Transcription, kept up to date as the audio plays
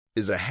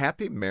Is a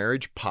happy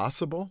marriage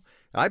possible?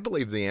 I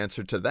believe the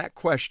answer to that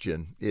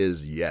question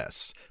is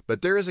yes.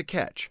 But there is a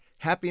catch.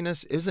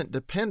 Happiness isn't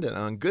dependent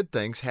on good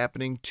things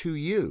happening to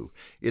you.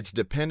 It's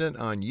dependent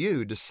on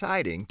you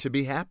deciding to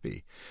be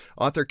happy.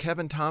 Author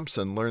Kevin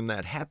Thompson learned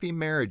that happy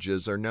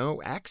marriages are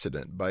no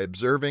accident by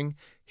observing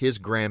his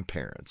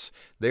grandparents.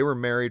 They were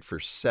married for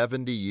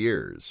 70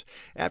 years.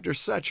 After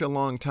such a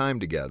long time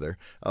together,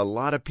 a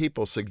lot of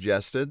people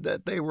suggested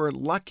that they were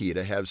lucky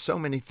to have so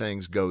many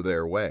things go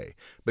their way.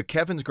 But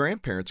Kevin's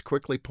grandparents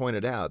quickly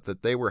pointed out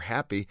that they were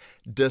happy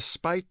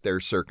despite their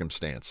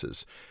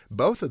circumstances.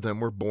 Both of them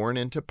were born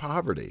into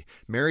poverty,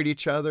 married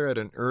each other at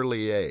an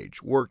early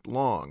age, worked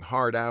long,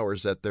 hard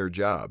hours at their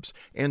jobs,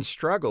 and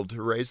struggled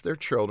to raise their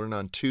children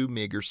on 2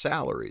 meager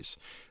salaries.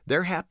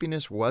 Their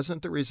happiness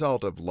wasn't the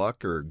result of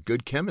luck or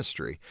good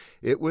chemistry.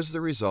 It was the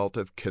result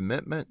of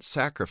commitment,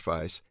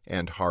 sacrifice,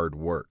 and hard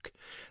work.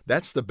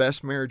 That's the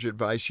best marriage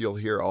advice you'll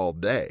hear all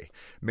day.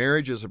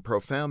 Marriage is a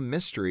profound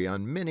mystery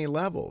on many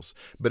levels,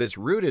 but it's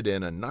rooted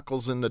in a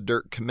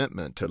knuckles-in-the-dirt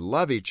commitment to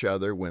love each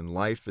other when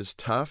life is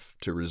tough,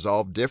 to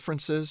resolve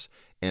differences,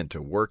 and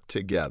to work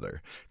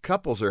together.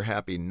 Couples are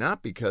happy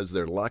not because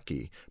they're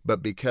lucky,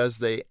 but because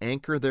they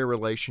anchor their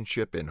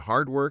relationship in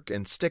hard work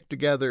and stick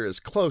together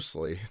as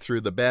closely through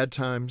the bad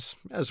times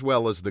as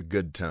well as the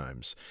good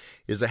times.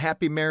 Is a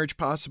happy marriage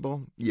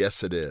possible?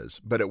 Yes, it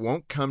is, but it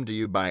won't come to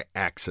you by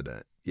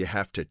accident. You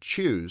have to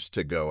choose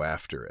to go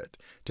after it.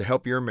 To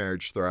help your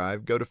marriage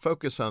thrive, go to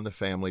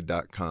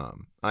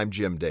FocusOnTheFamily.com. I'm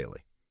Jim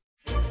Daly.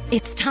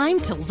 It's time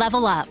to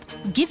level up.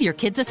 Give your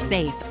kids a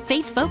safe,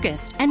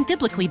 faith-focused, and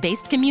biblically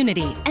based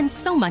community, and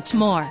so much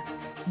more.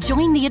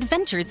 Join the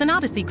Adventures in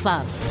Odyssey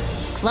Club.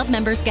 Club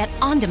members get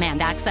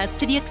on-demand access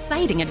to the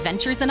exciting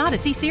Adventures in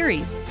Odyssey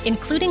series,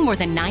 including more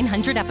than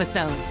 900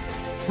 episodes.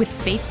 With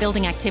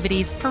faith-building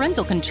activities,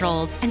 parental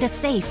controls, and a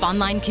safe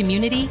online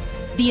community,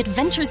 the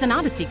Adventures in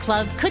Odyssey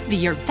Club could be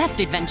your best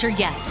adventure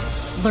yet.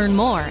 Learn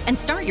more and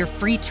start your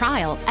free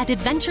trial at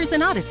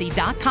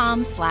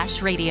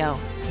adventuresinodyssey.com/radio.